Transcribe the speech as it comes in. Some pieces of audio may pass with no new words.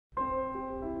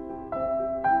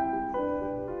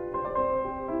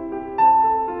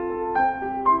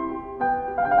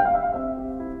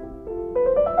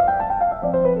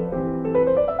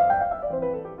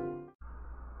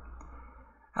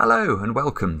Hello and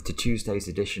welcome to Tuesday's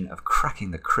edition of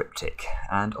Cracking the Cryptic,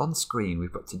 and on screen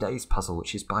we've got today's puzzle,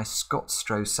 which is by Scott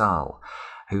Strosahl,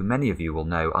 who many of you will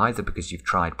know either because you've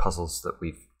tried puzzles that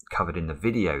we've covered in the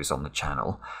videos on the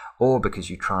channel, or because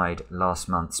you tried last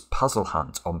month's puzzle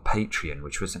hunt on Patreon,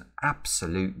 which was an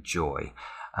absolute joy.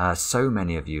 So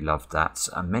many of you loved that,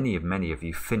 and many of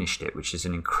you finished it, which is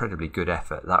an incredibly good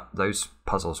effort. Those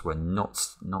puzzles were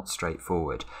not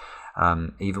straightforward.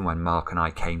 Even when Mark and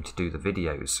I came to do the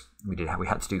videos, we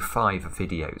had to do 5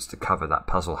 videos to cover that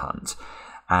puzzle hunt,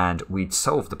 and we'd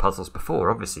solved the puzzles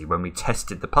before, obviously, when we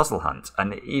tested the puzzle hunt,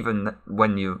 and even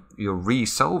when you're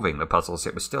re-solving the puzzles,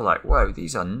 it was still like, whoa,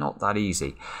 these are not that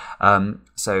easy.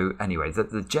 So anyway,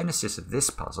 the genesis of this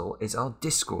puzzle is our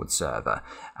Discord server,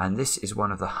 and this is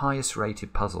one of the highest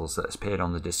rated puzzles that has appeared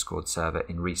on the Discord server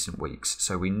in recent weeks,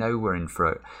 so we know we're in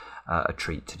for a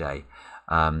treat today.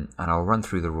 And I'll run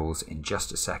through the rules in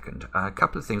just a second. A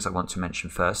couple of things I want to mention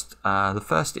first. The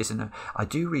first is, I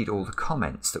do read all the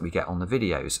comments that we get on the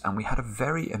videos, and we had a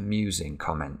very amusing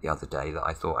comment the other day that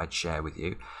I thought I'd share with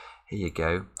you. Here you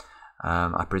go.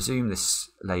 I presume this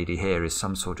lady here is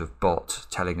some sort of bot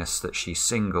telling us that she's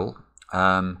single.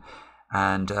 Am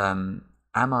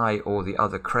I or the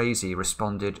other crazy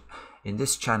responded, "In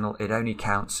this channel, it only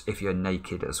counts if you're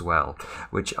naked as well,"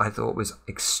 which I thought was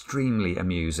extremely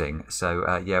amusing.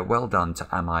 So yeah, well done to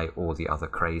Am I or the Other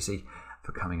Crazy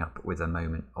for coming up with a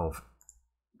moment of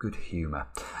good humour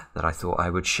that I thought I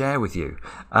would share with you.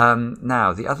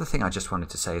 Now, the other thing I just wanted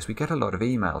to say is we get a lot of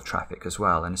email traffic as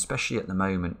well, and especially at the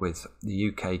moment with the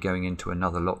UK going into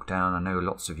another lockdown. I know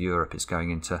lots of Europe is going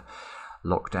into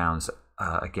lockdowns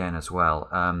again as well.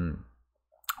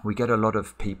 We get a lot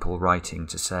of people writing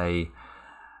to say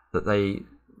that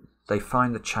they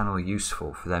find the channel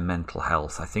useful for their mental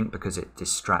health. I think because it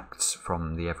distracts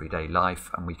from the everyday life,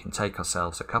 and we can take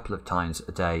ourselves a couple of times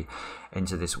a day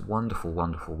into this wonderful,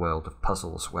 wonderful world of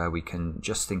puzzles where we can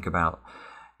just think about,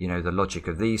 you know, the logic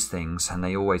of these things, and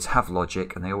they always have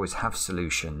logic and they always have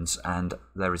solutions, and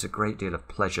there is a great deal of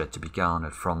pleasure to be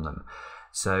garnered from them.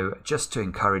 So just to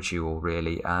encourage you all,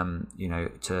 really, you know,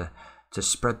 to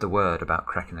spread the word about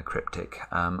Cracking the Cryptic.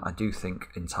 I do think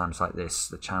in times like this,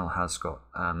 the channel has got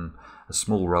a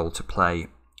small role to play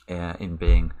in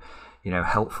being, you know,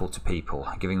 helpful to people,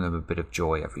 giving them a bit of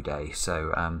joy every day.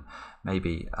 So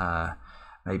maybe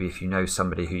if you know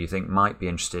somebody who you think might be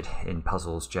interested in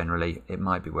puzzles generally, it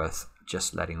might be worth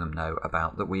just letting them know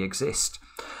about that we exist.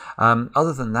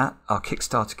 Other than that, our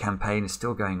Kickstarter campaign is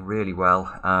still going really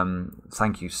well.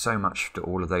 Thank you so much to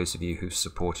all of those of you who've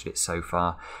supported it so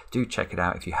far. Do check it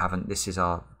out if you haven't. This is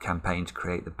our campaign to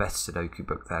create the best Sudoku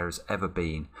book there has ever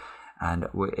been. And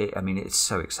I mean, it's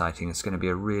so exciting. It's going to be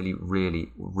a really,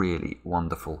 really, really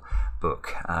wonderful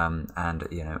book. And,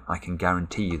 you know, I can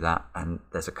guarantee you that. And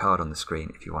there's a card on the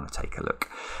screen if you want to take a look.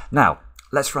 Now,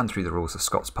 let's run through the rules of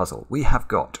Scott's puzzle. We have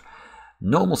got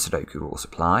normal Sudoku rules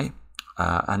apply.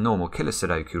 And normal killer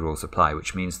Sudoku rules apply,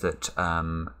 which means that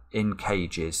in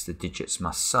cages the digits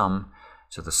must sum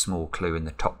to the small clue in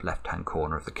the top left hand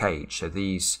corner of the cage. So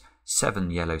these 7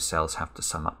 yellow cells have to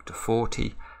sum up to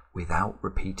 40 without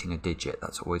repeating a digit.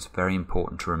 That's always very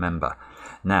important to remember.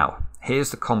 Now,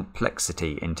 here's the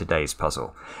complexity in today's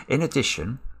puzzle. In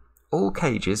addition, all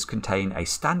cages contain a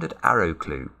standard arrow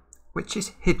clue, which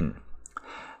is hidden.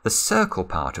 The circle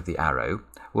part of the arrow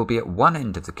will be at one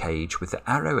end of the cage, with the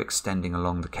arrow extending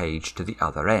along the cage to the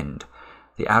other end.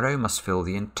 The arrow must fill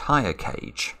the entire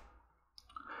cage.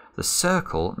 The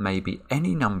circle may be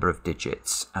any number of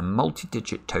digits, and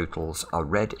multi-digit totals are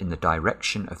read in the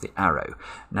direction of the arrow.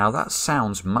 Now that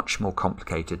sounds much more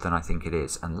complicated than I think it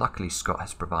is, and luckily Scott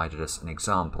has provided us an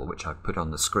example which I've put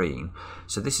on the screen.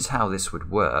 So this is how this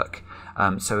would work.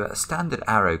 So a standard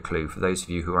arrow clue, for those of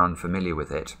you who are unfamiliar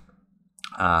with it,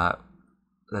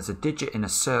 there's a digit in a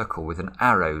circle with an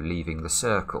arrow leaving the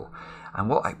circle, and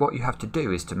what you have to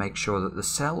do is to make sure that the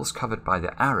cells covered by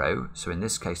the arrow, so in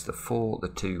this case the 4, the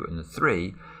 2 and the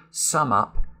 3, sum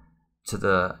up to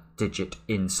the digit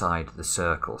inside the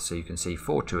circle. So you can see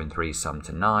 4, 2 and 3 sum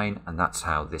to 9, and that's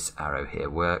how this arrow here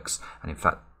works. And in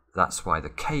fact, that's why the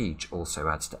cage also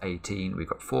adds to 18. We've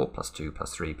got 4 plus 2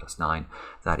 plus 3 plus 9,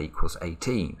 that equals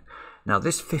 18. Now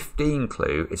this 15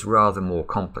 clue is rather more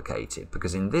complicated,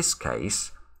 because in this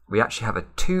case we actually have a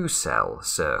 2-cell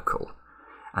circle,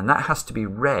 and that has to be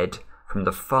read from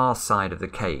the far side of the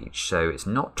cage. So it's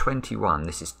not 21,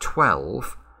 this is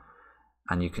 12,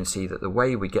 and you can see that the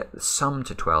way we get the sum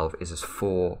to 12 is as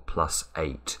 4 plus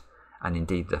 8, and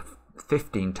indeed the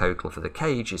 15 total for the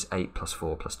cage is 8 plus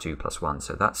 4 plus 2 plus 1,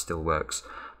 so that still works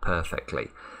perfectly.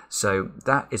 So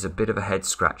that is a bit of a head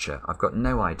scratcher. I've got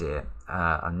no idea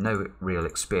and no real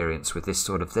experience with this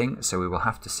sort of thing, so we will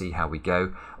have to see how we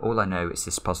go. All I know is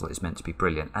this puzzle is meant to be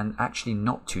brilliant and actually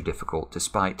not too difficult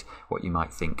despite what you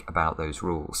might think about those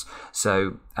rules.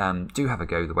 So do have a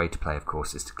go. The way to play, of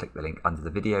course, is to click the link under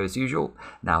the video as usual.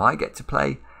 Now I get to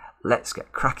play. Let's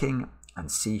get cracking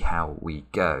and see how we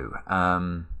go.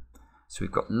 So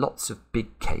we've got lots of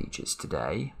big cages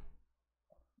today.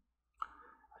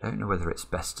 I don't know whether it's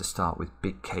best to start with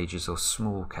big cages or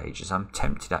small cages. I'm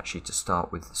tempted actually to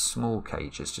start with small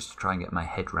cages just to try and get my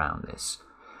head round this.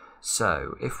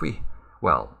 So if we,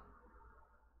 well,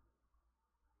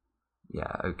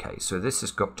 yeah, okay, so this has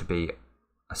got to be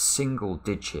a single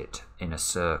digit in a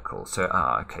circle. So,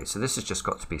 okay, so this has just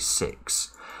got to be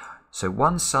 6. So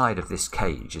one side of this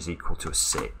cage is equal to a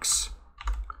 6.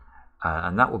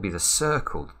 And that will be the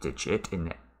circled digit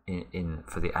in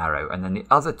for the arrow, and then the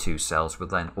other 2 cells will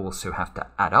then also have to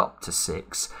add up to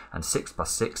 6, and 6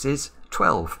 plus 6 is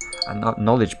 12. And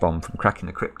knowledge bomb from Cracking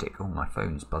the Cryptic. Oh, my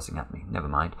phone's buzzing at me, never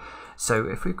mind. So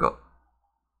if we've got,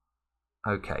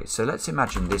 okay, so let's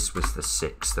imagine this was the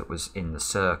 6 that was in the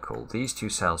circle. These 2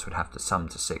 cells would have to sum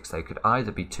to 6. They could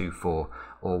either be 2, 4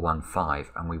 or 1,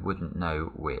 5, and we wouldn't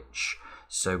know which.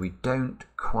 So we don't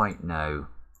quite know.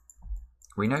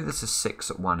 We know there's a 6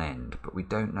 at one end, but we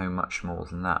don't know much more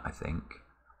than that, I think.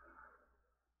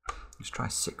 Let's try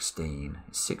 16.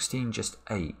 Is 16 just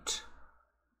 8?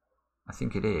 I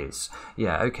think it is.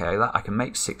 Yeah, okay, I can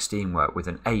make 16 work with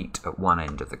an 8 at one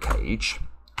end of the cage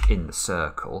in the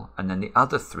circle, and then the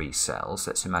other 3 cells,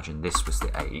 let's imagine this was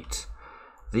the 8.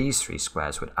 These 3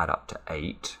 squares would add up to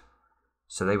 8,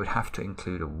 so they would have to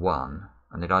include a 1,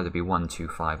 and they'd either be 1, 2,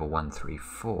 5 or 1, 3,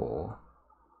 4.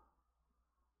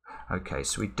 Okay,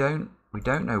 so we don't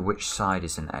know which side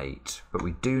is an 8, but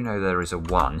we do know there is a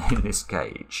 1 in this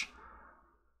cage.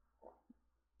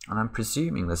 And I'm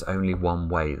presuming there's only one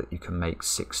way that you can make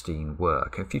 16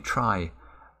 work. If you try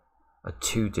a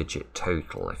 2-digit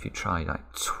total, if you try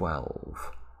like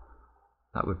 12,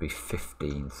 that would be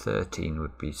 15, 13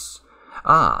 would be...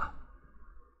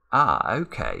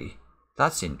 okay,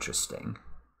 that's interesting.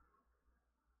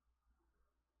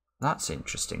 That's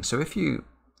interesting. So if you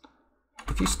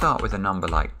start with a number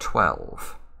like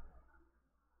 12,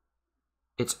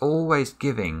 it's always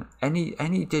giving,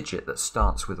 any digit that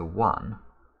starts with a 1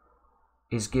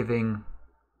 is giving,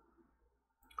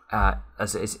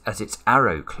 as its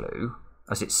arrow clue,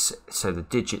 so the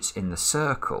digits in the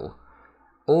circle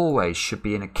always should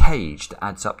be in a cage that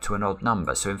adds up to an odd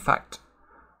number. So in fact,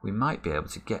 we might be able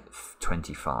to get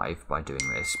 25 by doing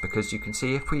this, because you can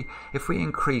see if we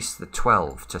increase the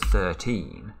 12 to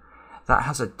 13, that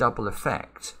has a double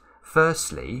effect.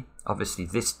 Firstly, obviously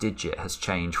this digit has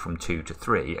changed from 2 to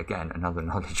 3. Again, another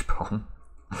knowledge bomb.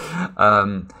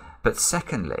 But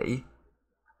secondly,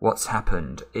 what's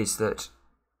happened is that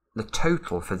the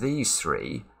total for these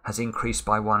 3 has increased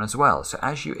by 1 as well. So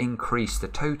as you increase the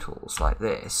totals like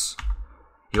this,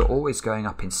 you're always going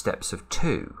up in steps of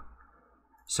 2.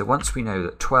 So once we know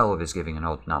that 12 is giving an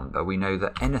odd number, we know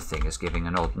that anything is giving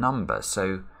an odd number.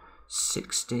 So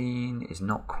 16 is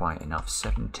not quite enough.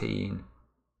 17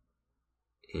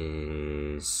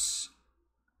 is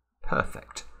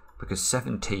perfect, because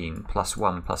 17 plus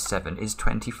 1 plus 7 is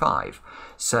 25.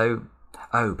 So,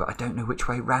 oh, but I don't know which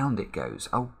way round it goes.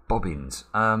 Oh, bobbins.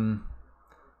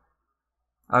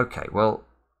 Okay, well,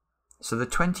 so the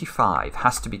 25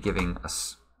 has to be giving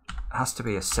us, has to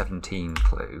be a 17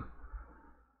 clue,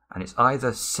 and it's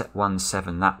either 1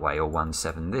 7 that way or 1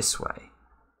 7 this way.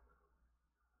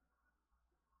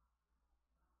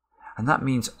 And that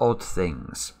means odd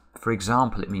things. For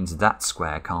example, it means that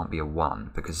square can't be a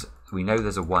 1, because we know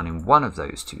there's a 1 in one of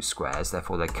those 2 squares,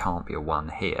 therefore there can't be a 1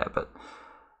 here. But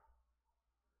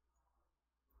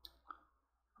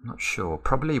I'm not sure.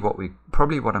 Probably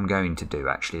what I'm going to do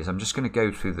actually is I'm just going to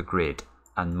go through the grid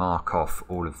and mark off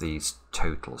all of these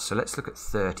totals. So let's look at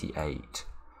 38.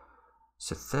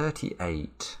 So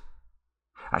 38.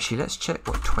 Actually, let's check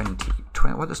what 20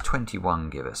 what does 21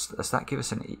 give us? Does that give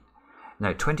us an...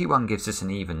 No, 21 gives us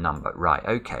an even number. Right,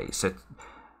 okay, so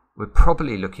we're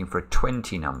probably looking for a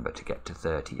 20 number to get to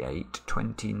 38.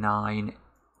 29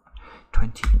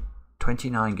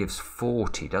 gives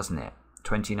 40, doesn't it?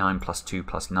 29 plus 2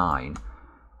 plus 9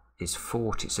 is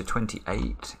 40. So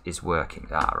 28 is working.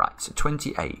 Ah, right, so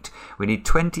 28. We need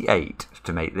 28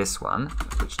 to make this one,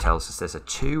 which tells us there's a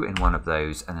 2 in one of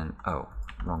those, and then, oh,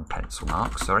 wrong pencil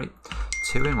mark, sorry.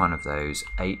 2 in one of those,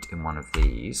 8 in one of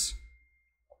these.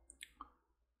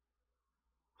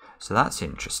 So that's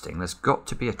interesting. There's got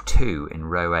to be a 2 in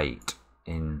row 8.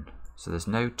 So there's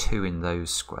no 2 in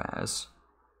those squares.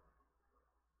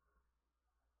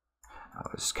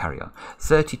 let's carry on.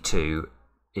 32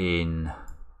 in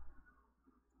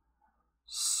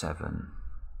 7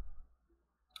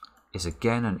 is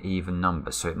again an even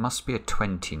number, so it must be a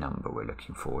 20 number we're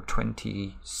looking for.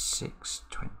 26,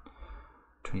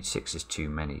 26 is too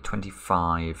many.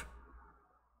 25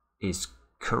 is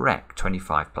correct.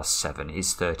 25 plus 7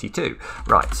 is 32.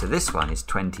 Right, so this one is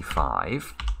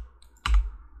 25.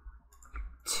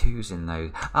 2's in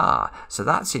those. So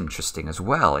that's interesting as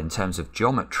well in terms of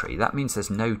geometry. That means there's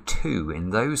no 2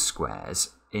 in those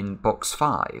squares in box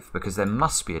 5, because there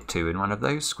must be a 2 in one of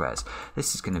those squares.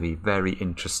 This is going to be very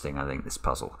interesting, I think, this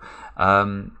puzzle.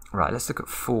 Right, let's look at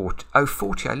 40. Oh,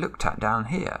 40 I looked at down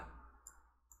here.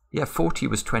 Yeah, 40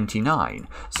 was 29.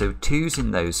 So 2's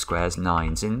in those squares,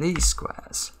 9's in these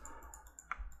squares.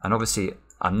 And obviously,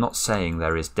 I'm not saying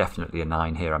there is definitely a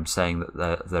 9 here. I'm saying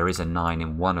that there is a 9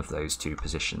 in one of those two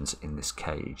positions in this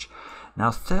cage. Now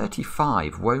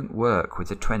 35 won't work with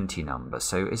a 20 number,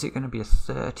 so is it going to be a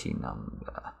 30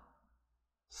 number?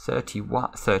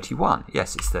 31,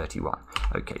 yes, it's 31.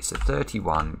 Okay, so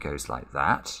 31 goes like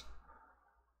that.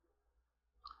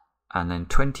 And then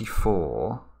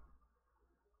 24,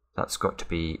 that's got to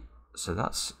be, so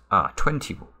that's,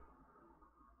 20,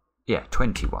 yeah,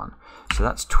 21. So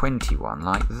that's 21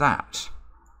 like that.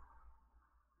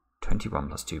 21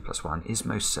 plus 2 plus 1 is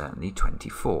most certainly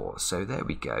 24. So there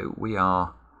we go. We've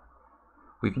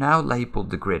now labelled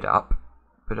the grid up,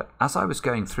 but as I was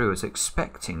going through, I was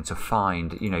expecting to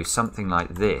find, you know, something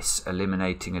like this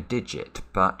eliminating a digit,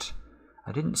 but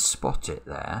I didn't spot it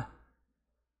there.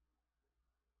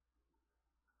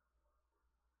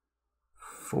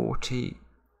 40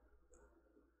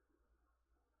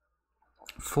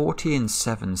 in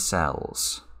 7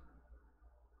 cells.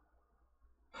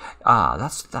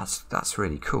 That's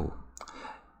really cool.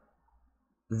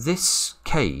 This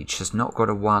cage has not got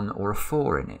a 1 or a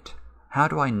 4 in it. How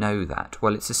do I know that?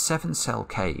 Well, it's a 7-cell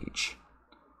cage.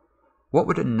 What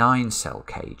would a 9-cell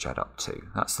cage add up to?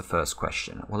 That's the first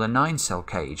question. Well, a 9-cell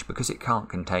cage, because it can't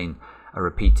contain a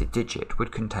repeated digit,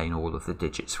 would contain all of the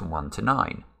digits from 1 to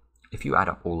 9. If you add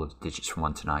up all of the digits from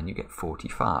 1 to 9, you get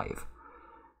 45.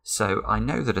 So I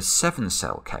know that a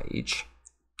 7-cell cage,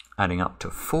 adding up to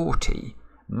 40,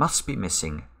 must be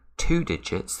missing 2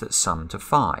 digits that sum to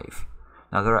 5.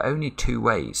 Now there are only 2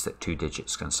 ways that 2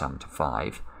 digits can sum to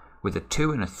 5, with a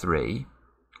 2 and a 3,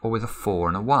 or with a 4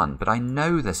 and a 1, but I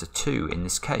know there's a 2 in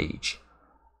this cage.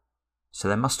 So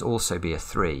there must also be a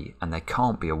 3, and there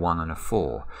can't be a 1 and a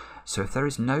 4. So if there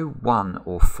is no 1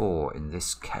 or 4 in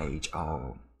this cage,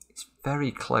 it's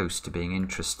very close to being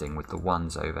interesting with the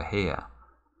 1s over here.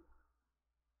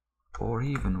 Or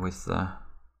even with the...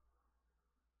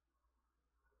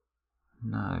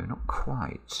 No, not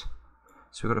quite.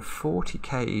 So we've got a 40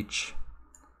 cage,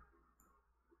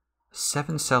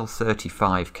 7-cell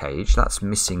 35 cage, that's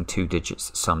missing 2 digits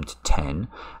that sum to 10,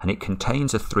 and it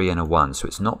contains a 3 and a 1, so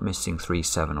it's not missing 3,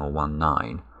 7 or 1,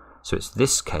 9. So it's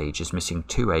this cage is missing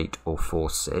 2, 8 or 4,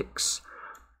 6.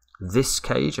 This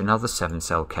cage, another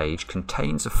 7-cell cage,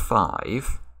 contains a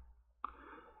 5,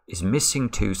 is missing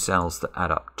 2 cells that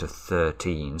add up to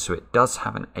 13, so it does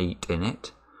have an 8 in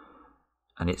it,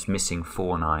 and it's missing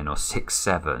 4, 9 or 6,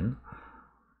 7.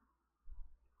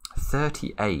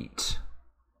 38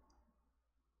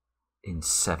 in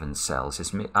 7 cells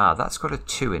is that's got a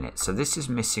 2 in it, so this is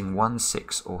missing 1,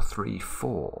 6 or 3,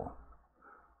 4.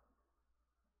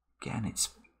 Again, I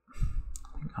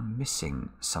think I'm missing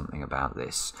something about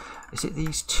this. Is it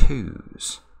these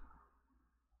 2's?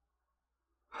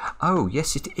 Oh,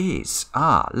 yes it is.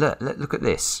 Look at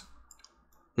this.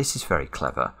 This is very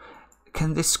clever.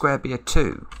 Can this square be a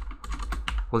 2?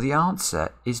 Well, the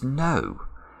answer is no,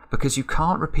 because you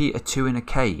can't repeat a 2 in a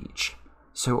cage.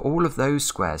 So all of those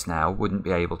squares now wouldn't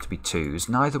be able to be 2's,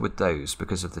 neither would those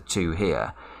because of the 2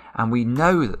 here. And we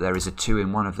know that there is a 2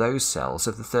 in one of those cells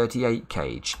of the 38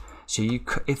 cage. So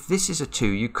if this is a 2,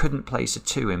 you couldn't place a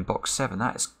 2 in box 7.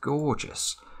 That is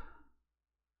gorgeous.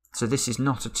 So this is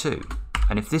not a 2.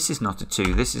 And if this is not a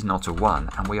 2, this is not a 1.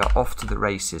 And we are off to the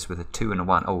races with a 2 and a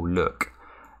 1. Oh, look.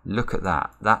 Look at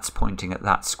that. That's pointing at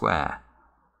that square.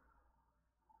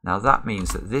 Now that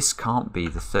means that this can't be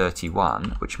the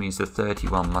 31, which means the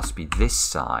 31 must be this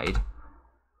side.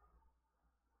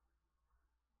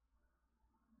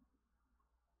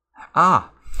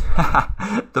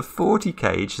 The 40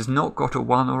 cage has not got a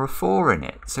 1 or a 4 in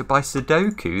it. So by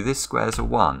Sudoku, this square's a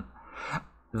 1.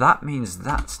 That means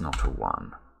that's not a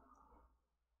 1.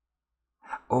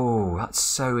 Oh, that's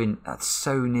so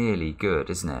nearly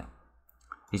good, isn't it?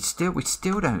 We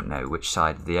still don't know which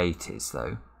side of the 8 is,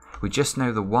 though. We just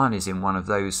know the 1 is in one of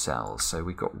those cells, so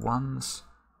we've got 1s.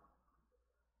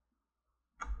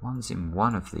 One's in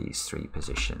one of these three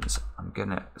positions. I'm going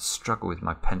to struggle with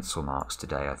my pencil marks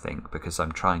today, I think, because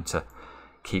I'm trying to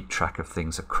keep track of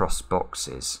things across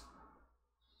boxes.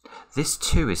 This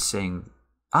 2 is seeing...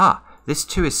 this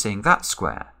 2 is seeing that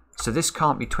square. So this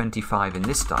can't be 25 in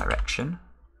this direction.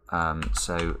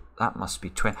 So that must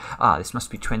be... this must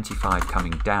be 25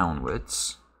 coming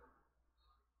downwards.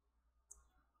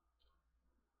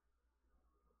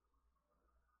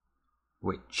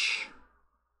 Which...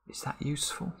 is that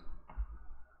useful?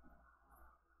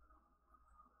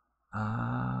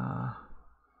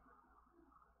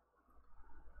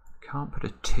 Can't put a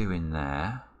 2 in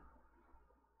there.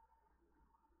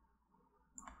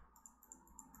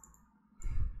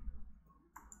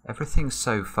 Everything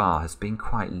so far has been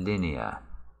quite linear.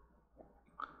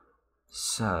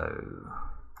 So,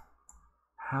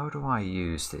 how do I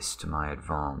use this to my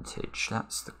advantage?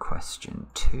 That's the question.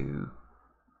 2.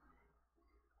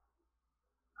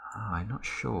 I'm not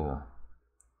sure.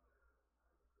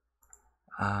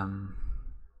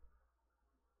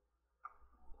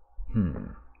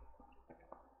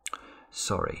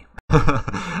 Sorry.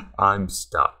 I'm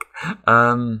stuck.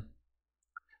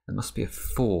 There must be a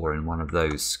 4 in one of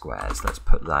those squares. Let's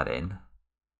put that in.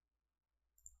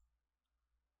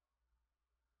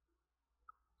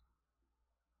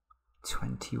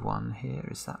 $21 here.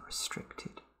 Is that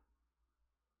restricted?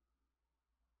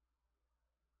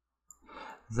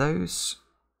 Those...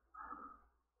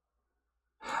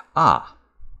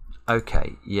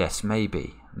 okay, yes,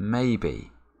 maybe.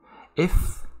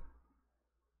 If...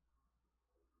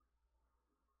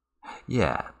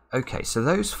 yeah, okay, so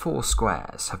those 4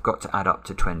 squares have got to add up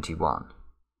to 21.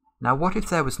 Now, what if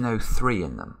there was no 3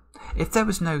 in them? If there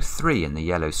was no 3 in the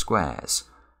yellow squares,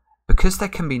 because there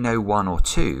can be no 1 or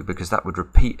 2, because that would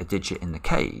repeat a digit in the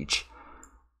cage,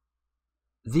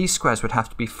 these squares would have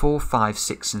to be 4, 5,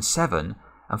 6, and 7,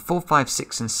 and 4, 5,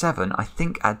 6, and 7, I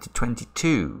think, add to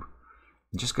 22.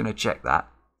 I'm just going to check that.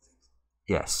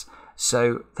 Yes.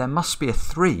 So there must be a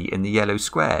 3 in the yellow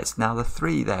squares. Now the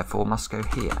 3, therefore, must go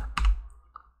here.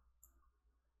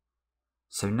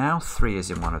 So now 3 is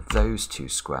in one of those 2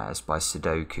 squares by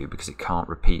Sudoku because it can't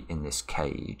repeat in this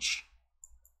cage.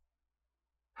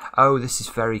 Oh, this is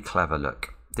very clever,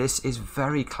 look. This is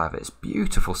very clever. It's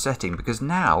beautiful setting because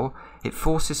now it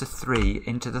forces a 3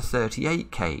 into the 38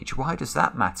 cage. Why does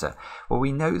that matter? Well,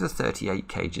 we know the 38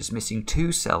 cage is missing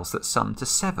 2 cells that sum to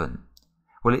 7.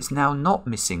 Well, it's now not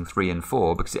missing 3 and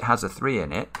 4 because it has a 3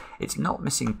 in it. It's not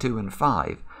missing 2 and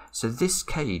 5. So this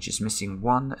cage is missing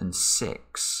 1 and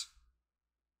 6.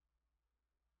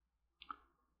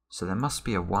 So there must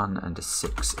be a 1 and a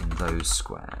 6 in those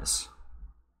squares.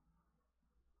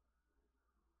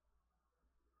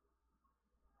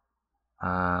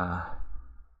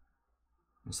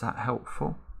 Is that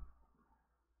helpful?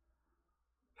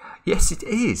 Yes, it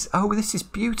is. Oh, this is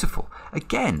beautiful.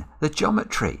 Again, the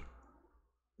geometry.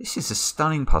 This is a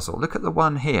stunning puzzle. Look at the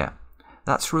one here.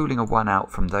 That's ruling a 1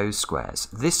 out from those squares.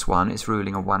 This one is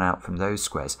ruling a 1 out from those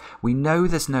squares. We know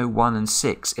there's no 1 and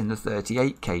 6 in the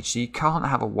 38 cage, so you can't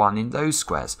have a 1 in those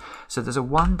squares. So there's a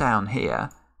 1 down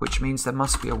here, which means there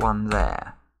must be a 1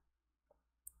 there.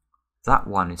 That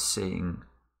one is seeing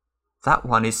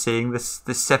the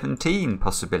 17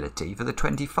 possibility for the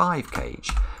 25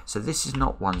 cage. So this is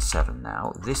not 1, 7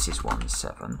 now. This is 1,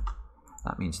 7.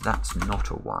 That means that's not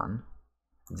a 1.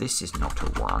 This is not a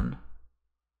 1.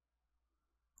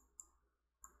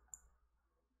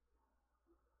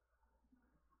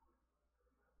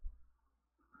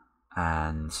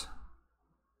 And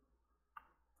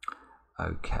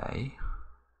okay,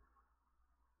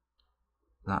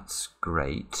 that's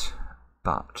great,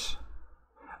 but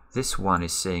this one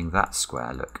is seeing that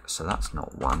square, look, so that's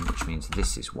not 1, which means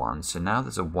this is 1. So now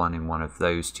there's a 1 in one of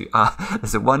those 2.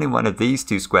 There's a 1 in one of these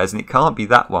 2 squares, and it can't be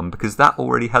that one because that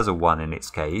already has a 1 in its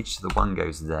cage. So the 1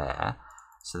 goes there.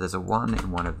 So there's a 1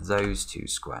 in one of those 2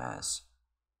 squares.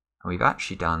 And we've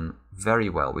actually done very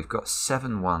well. We've got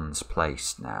 7 1s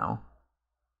placed now.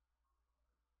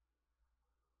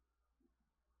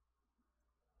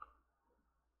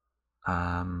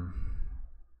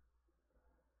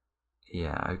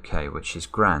 Yeah, okay, which is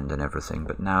grand and everything,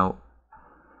 but now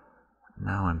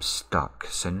I'm stuck.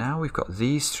 So now we've got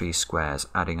these 3 squares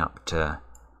adding up to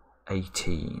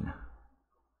 18.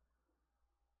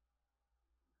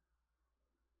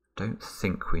 Don't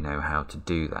think we know how to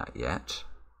do that yet.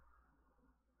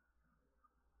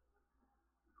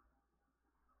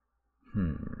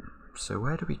 So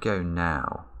where do we go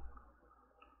now?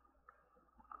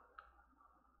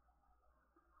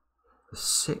 The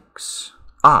 6...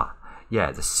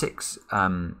 yeah, the 6,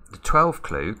 the 12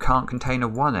 clue can't contain a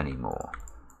 1 anymore.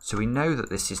 So we know that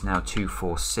this is now 2,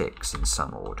 4, 6 in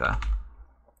some order.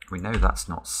 We know that's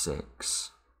not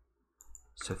 6.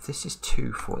 So if this is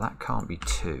 2, 4, that can't be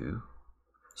 2.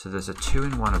 So there's a 2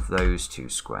 in one of those two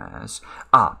squares.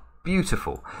 Ah,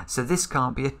 beautiful. So this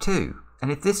can't be a 2.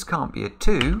 And if this can't be a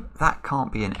 2, that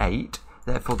can't be an 8.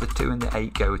 Therefore the 2 and the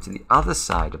 8 go to the other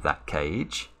side of that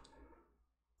cage.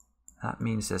 That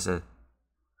means there's a...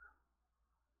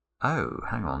 Oh,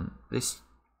 hang on. This...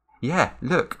 Yeah,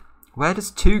 look. Where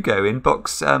does 2 go in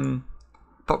box 5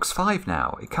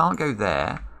 now? It can't go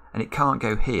there, and it can't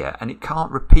go here, and it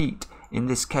can't repeat in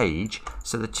this cage,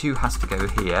 so the 2 has to go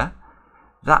here.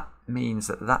 That means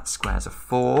that that square's a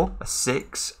 4, a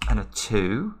 6, and a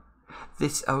 2.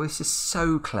 This is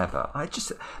so clever.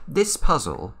 This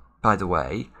puzzle, by the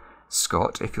way,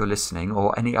 Scott, if you're listening,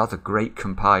 or any other great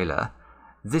compiler,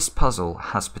 this puzzle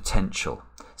has potential.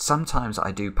 Sometimes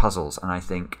I do puzzles and I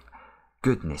think,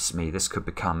 goodness me, this could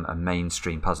become a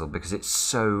mainstream puzzle because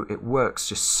it works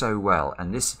just so well.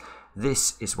 And this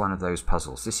is one of those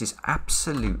puzzles. This is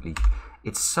absolutely,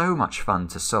 it's so much fun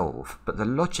to solve, but the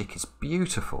logic is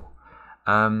beautiful.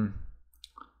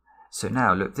 So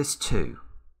now look, this 2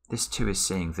 is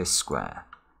seeing this square.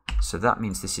 So that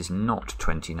means this is not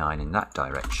 29 in that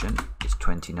direction, it's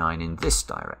 29 in this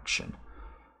direction,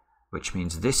 which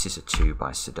means this is a 2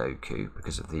 by Sudoku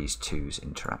because of these 2's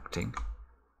interacting.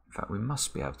 In fact, we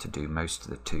must be able to do most of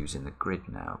the 2's in the grid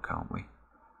now, can't we?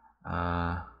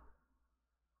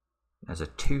 There's a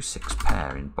 2, 6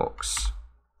 pair in box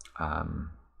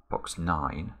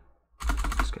 9.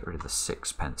 Let's get rid of the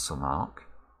 6 pencil mark.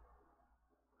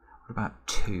 What about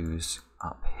 2's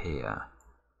up here?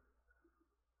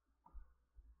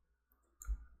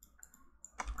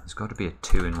 There's got to be a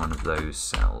 2 in one of those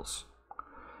cells.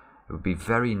 It would be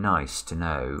very nice to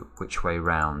know which way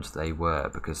round they were,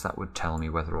 because that would tell me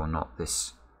whether or not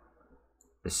this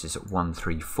is at 1,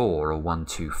 3, 4 or 1,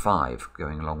 2, 5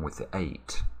 going along with the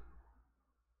 8.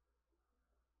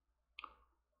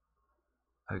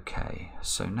 Okay,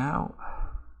 so now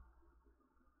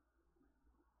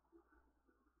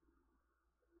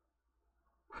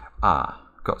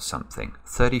got something.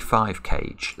 35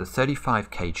 cage. The 35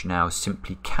 cage now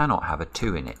simply cannot have a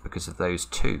 2 in it because of those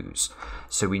 2's.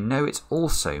 So we know it's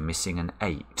also missing an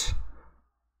 8.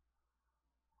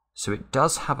 So it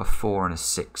does have a 4 and a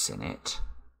 6 in it.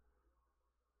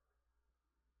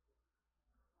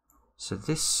 So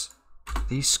these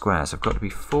squares have got to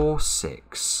be 4,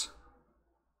 6,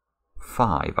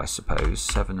 5, I suppose,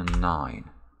 7 and 9.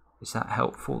 Is that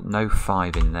helpful? No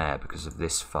 5 in there because of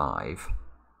this 5.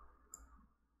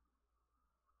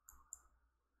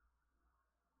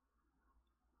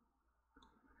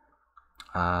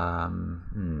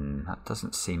 That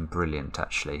doesn't seem brilliant,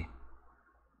 actually.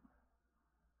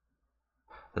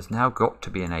 There's now got to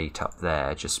be an 8 up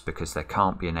there, just because there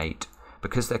can't be an 8.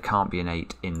 Because there can't be an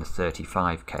 8 in the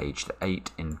 35 cage, the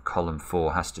 8 in column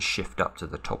 4 has to shift up to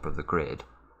the top of the grid.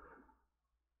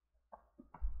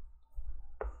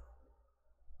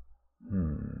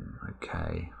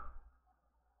 Okay.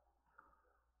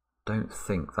 Don't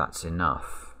think that's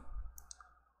enough.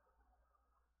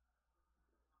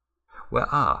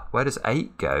 Where does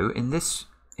 8 go in this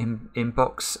in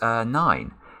box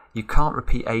 9? You can't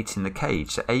repeat 8 in the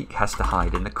cage, so 8 has to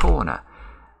hide in the corner.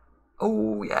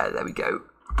 Oh yeah, there we go.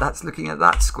 That's looking at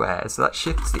that square, so that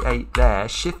shifts the 8 there,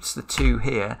 shifts the 2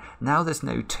 here. Now there's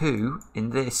no 2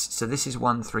 in this, so this is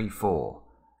 1, 3, 4.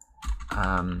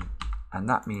 And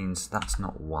that means that's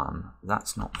not 1,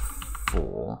 that's not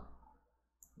 4.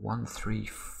 1, 3,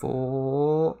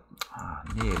 4.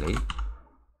 Nearly.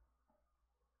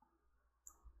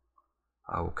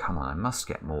 Oh, come on, I must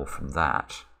get more from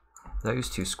that. Those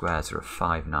 2 squares are a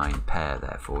 5, 9 pair,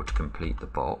 therefore, to complete the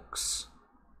box.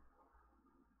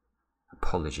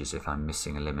 Apologies if I'm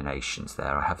missing eliminations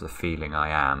there. I have the feeling I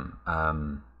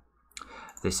am.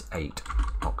 This 8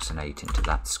 knocks an 8 into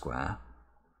that square.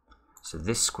 So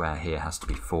this square here has to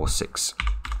be 4, 6,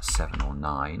 7 or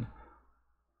 9.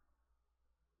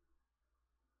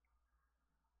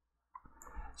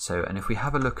 So, and if we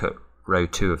have a look at row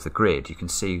 2 of the grid, you can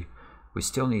see we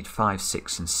still need 5,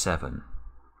 6 and 7.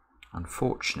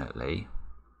 Unfortunately,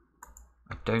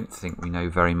 I don't think we know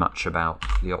very much about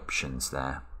the options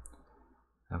there.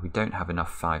 We don't have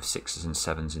enough 5, 6s and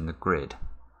 7s in the grid.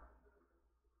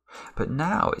 But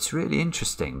now it's really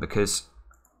interesting because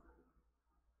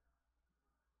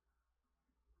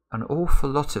an awful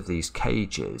lot of these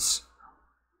cages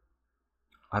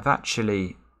I've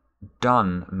actually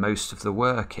done most of the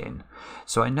work in.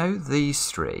 So I know these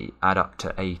 3 add up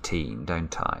to 18,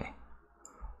 don't I?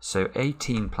 So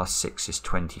 18 plus 6 is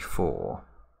 24.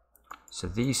 So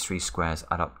these 3 squares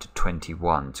add up to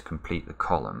 21 to complete the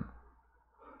column,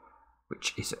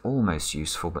 which is almost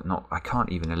useful, but not. I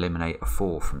can't even eliminate a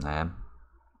 4 from there.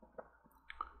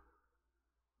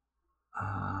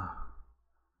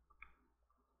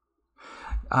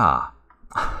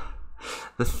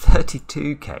 The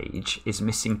 32 cage is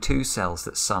missing 2 cells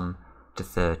that sum to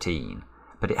 13,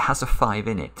 but it has a 5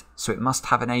 in it, so it must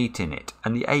have an 8 in it.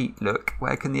 And the 8, look,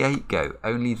 where can the 8 go?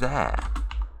 Only there.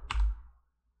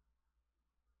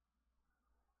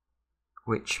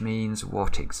 Which means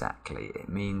what exactly? It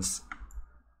means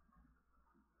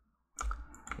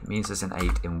there's an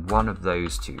 8 in one of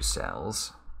those 2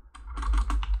 cells.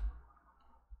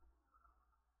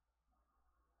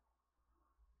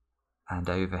 And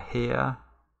over here,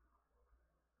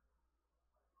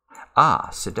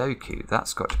 Sudoku,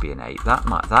 that's got to be an 8.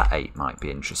 That 8 might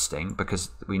be interesting, because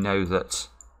we know that,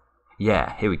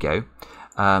 yeah, here we go.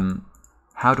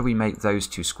 How do we make those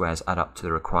 2 squares add up to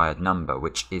the required number,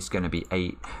 which is going to be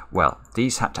 8? Well,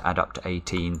 these had to add up to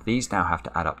 18. These now have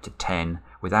to add up to 10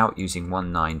 without using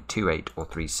 1, 9, 2, 8 or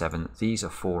 3, 7. These are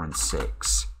 4 and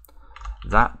 6.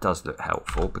 That does look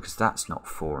helpful, because that's not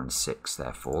 4 and 6,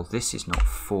 therefore. This is not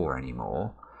 4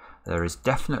 anymore. There is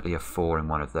definitely a 4 in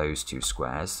one of those 2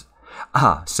 squares.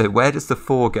 So where does the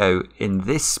 4 go in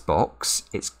this box?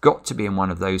 It's got to be in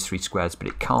one of those 3 squares, but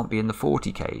it can't be in the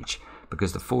 40 cage,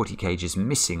 because the 40 cage is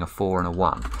missing a 4 and a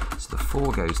 1. So the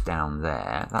 4 goes down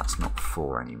there. That's not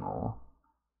 4 anymore.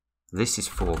 This is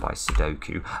 4 by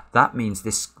Sudoku. That means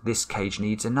this cage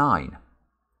needs a 9.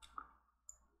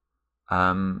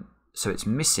 So it's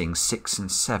missing 6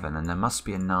 and 7, and there must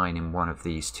be a 9 in one of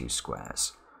these 2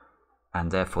 squares.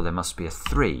 And therefore there must be a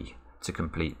 3 to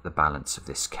complete the balance of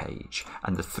this cage.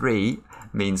 And the 3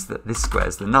 means that this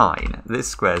square's the 9, this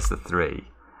square's the 3.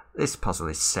 This puzzle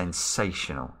is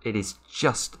sensational. It is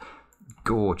just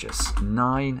gorgeous.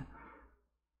 9.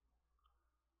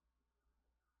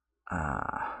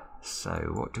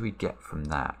 So what do we get from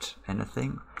that?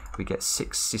 Anything? We get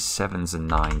 6s, 7s and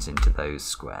 9s into those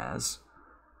squares.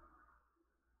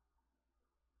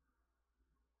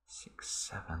 6,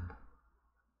 7.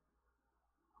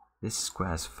 This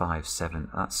square's 5, 7.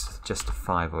 That's just a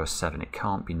 5 or a 7. It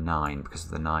can't be 9 because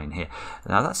of the 9 here.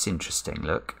 Now that's interesting,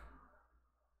 look.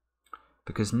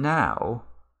 Because now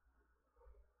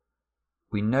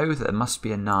we know that there must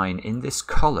be a 9 in this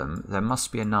column. There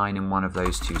must be a 9 in one of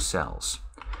those 2 cells.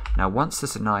 Now once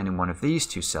there's a 9 in one of these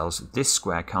 2 cells, this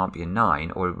square can't be a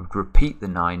 9, or it would repeat the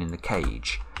 9 in the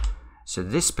cage. So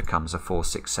this becomes a 4,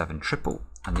 6, 7 triple,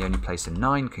 and the only place a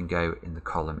 9 can go in the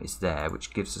column is there,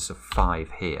 which gives us a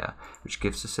 5 here, which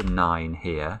gives us a 9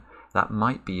 here. That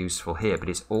might be useful here, but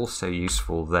it's also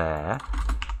useful there.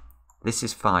 This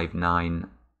is 5, 9,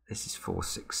 this is 4,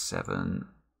 6, 7,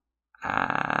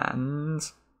 and...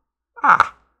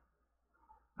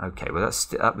 Okay, well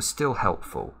that was still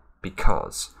helpful,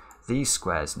 because these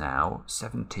squares now,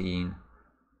 17...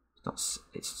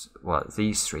 well,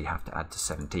 these 3 have to add to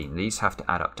 17. These have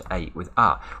to add up to 8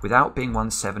 without being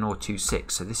 1, 7 or 2,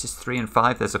 6. So this is 3 and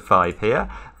 5. There's a 5 here.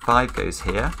 5 goes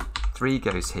here. 3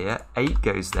 goes here. 8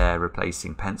 goes there,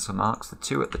 replacing pencil marks. The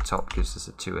 2 at the top gives us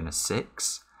a 2 and a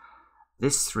 6.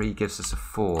 This 3 gives us a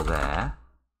 4 there.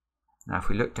 Now if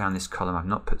we look down this column, I've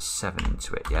not put 7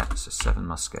 into it yet, so 7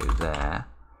 must go there.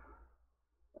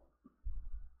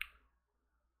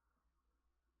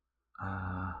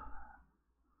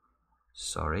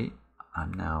 Sorry,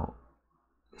 I'm now,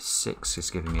 6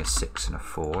 is giving me a 6 and a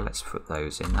 4. Let's put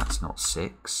those in. That's not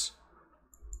 6.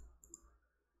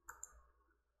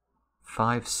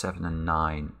 5, 7 and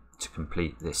 9 to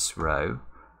complete this row.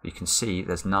 You can see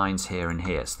there's 9s here and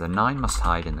here, so the 9 must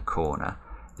hide in the corner.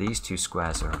 These 2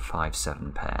 squares are a 5,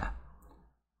 7 pair.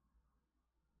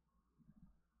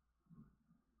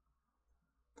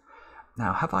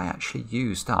 Now, have I actually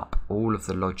used up all of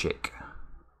the logic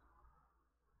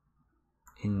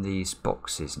in these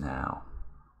boxes now?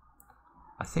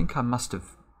 I think I must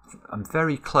have. I'm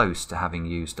very close to having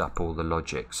used up all the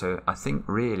logic, so I think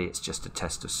really it's just a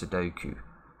test of Sudoku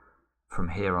from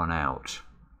here on out.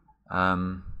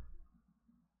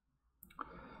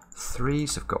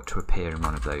 3s have got to appear in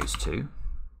one of those 2.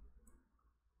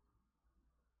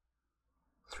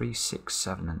 3, 6,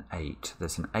 7 and 8.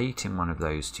 There's an 8 in one of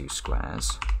those 2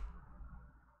 squares.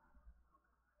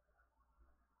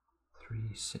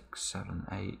 3, 6, 7,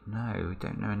 8. No, we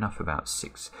don't know enough about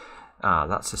 6.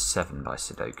 That's a 7 by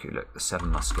Sudoku. Look, the 7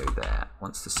 must go there.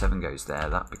 Once the 7 goes there,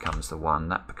 that becomes the 1,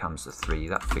 that becomes the 3,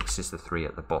 that fixes the 3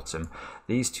 at the bottom.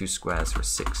 These 2 squares are a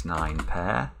 6, 9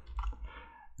 pair.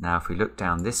 Now, if we look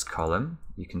down this column,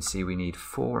 you can see we need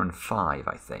 4 and 5,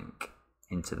 I think,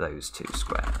 into those 2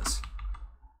 squares.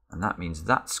 And that means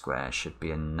that square should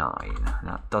be a 9. And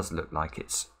that does look like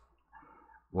it's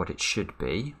what it should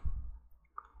be.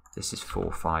 This is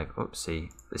 4, 5,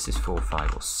 oopsie. This is 4,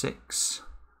 5 or 6.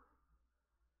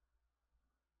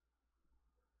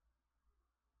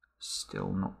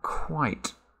 Still not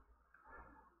quite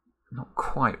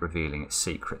revealing its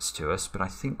secrets to us, but I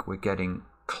think we're getting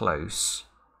close.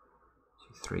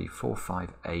 2, 3, 4,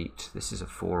 5, 8. This is a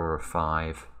 4 or a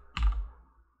 5.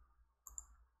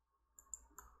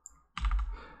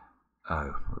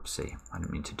 Oh, oopsie, I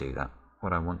didn't mean to do that.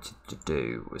 What I wanted to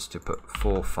do was to put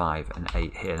 4, 5 and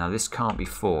 8 here. Now this can't be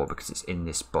 4 because it's in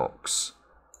this box.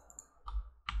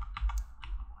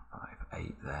 5,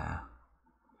 8 there.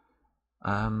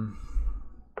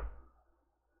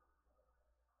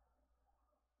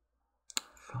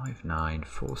 5, 9,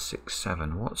 4, 6,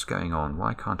 7. What's going on?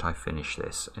 Why can't I finish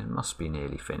this? It must be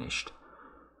nearly finished.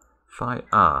 5.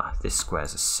 Ah, this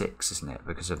square's a 6, isn't it?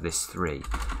 Because of this 3.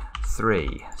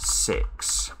 3,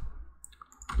 6.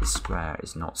 This square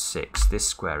is not 6. This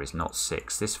square is not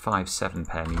 6. This 5, 7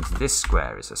 pair means this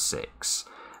square is a 6.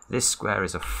 This square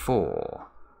is a 4.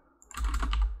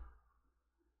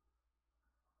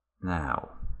 Now,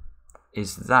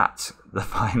 is that the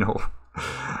final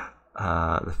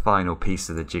piece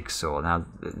of the jigsaw? Now,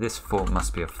 this 4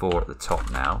 must be a 4 at the top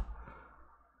now.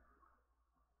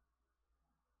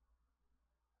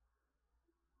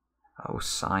 Oh,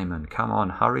 Simon, come on,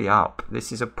 hurry up.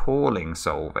 This is appalling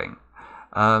solving.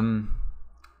 3,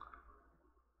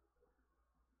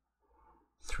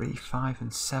 5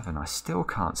 and 7. I still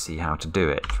can't see how to do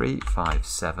it. 3, 5,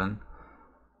 7.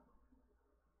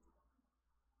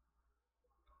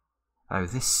 Oh,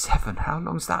 this 7. How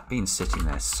long's that been sitting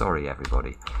there? Sorry,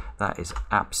 everybody. That is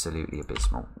absolutely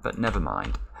abysmal. But never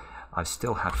mind. I've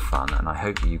still had fun, and I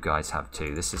hope you guys have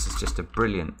too. This is just a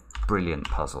brilliant, brilliant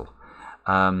puzzle.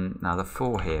 Now, the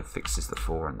 4 here fixes the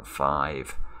 4 and the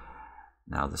 5.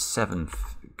 Now, the 7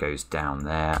 goes down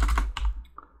there.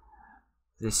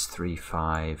 This 3,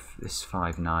 5, this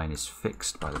 5, 9 is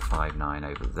fixed by the 5, 9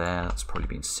 over there. That's probably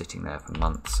been sitting there for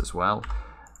months as well.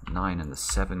 9 and the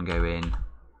 7 go in.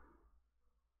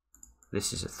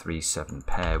 This is a 3, 7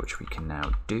 pair, which we can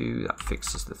now do. That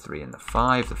fixes the 3 and the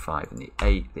 5 and the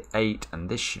 8, and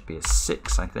this should be a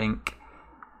 6, I think.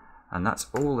 And that's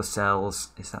all the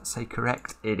cells. Is that say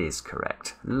correct? It is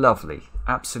correct. Lovely.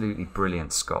 Absolutely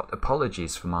brilliant, Scott.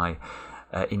 Apologies for my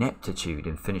ineptitude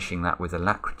in finishing that with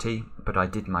alacrity, but I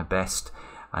did my best,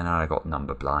 and I got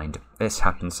number blind. This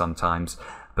happens sometimes,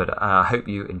 but I hope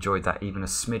you enjoyed that even a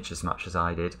smidge as much as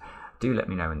I did. Do let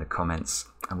me know in the comments,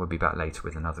 and we'll be back later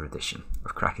with another edition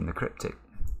of Cracking the Cryptic.